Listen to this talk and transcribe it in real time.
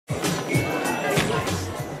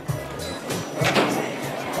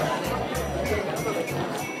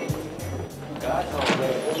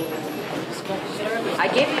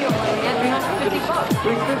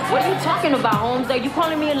What are you talking about, Holmes? Are you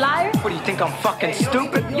calling me a liar? What, do you think I'm fucking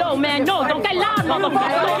stupid? Yo, man, no, don't get loud,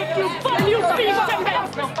 motherfucker. Fuck you, Steve.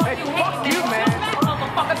 Hey, fuck you, man.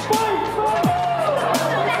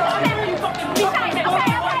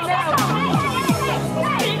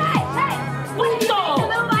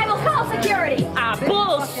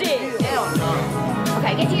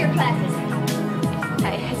 Okay, get to your classes.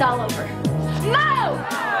 Okay, it's all over. Move!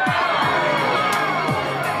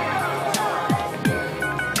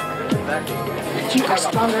 You are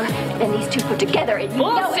stronger than these two put together, and you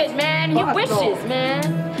know it. Man. He wishes, man.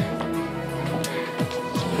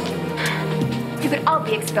 You could all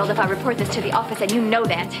be expelled if I report this to the office, and you know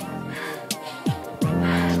that.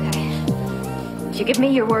 Okay. If you give me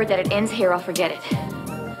your word that it ends here, I'll forget it.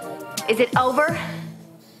 Is it over?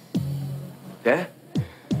 Yeah?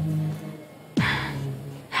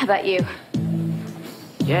 How about you?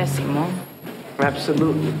 Yes, Simone.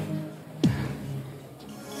 Absolutely.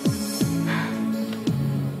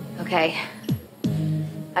 Okay.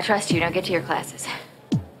 I trust you. Now get to your classes.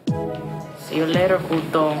 See you later,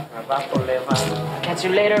 puto. Catch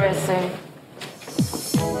you later, ese.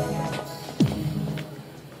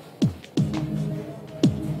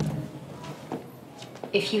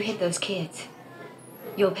 If you hit those kids,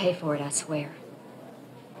 you'll pay for it, I swear.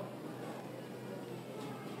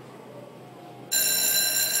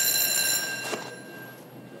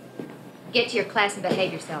 Get to your class and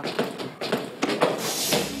behave yourself.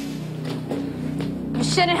 You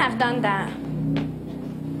shouldn't have done that.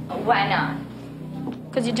 Why not?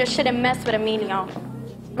 Because you just shouldn't mess with Emilio.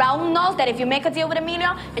 Raul knows that if you make a deal with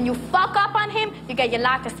Emilio and you fuck up on him, you get your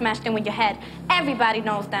locker smashed in with your head. Everybody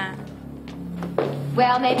knows that.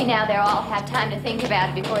 Well, maybe now they'll all have time to think about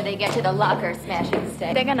it before they get to the locker smashing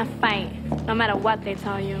stage. They're gonna fight, no matter what they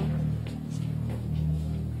tell you.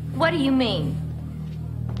 What do you mean?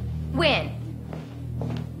 When?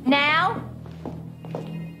 Now?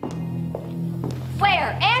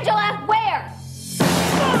 Where? Angela, where?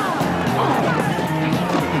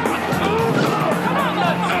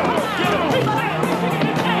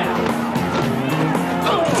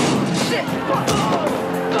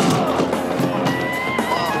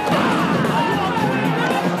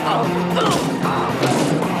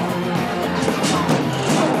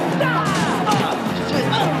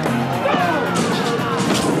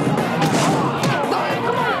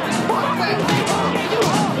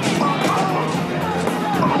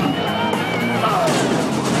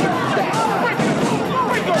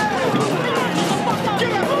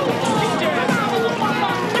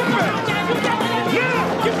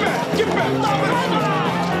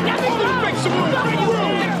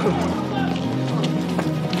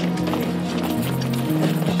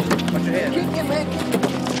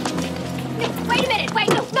 Wait a minute, wait,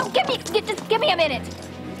 no, just give me a minute.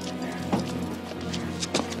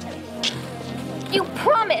 You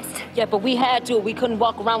promised. Yeah, but we had to. We couldn't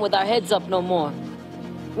walk around with our heads up no more.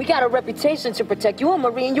 We got a reputation to protect. You a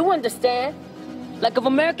Marine, you understand. Like, if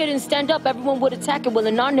America didn't stand up, everyone would attack it. Well,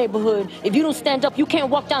 in our neighborhood, if you don't stand up, you can't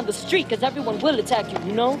walk down the street because everyone will attack you,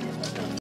 you know?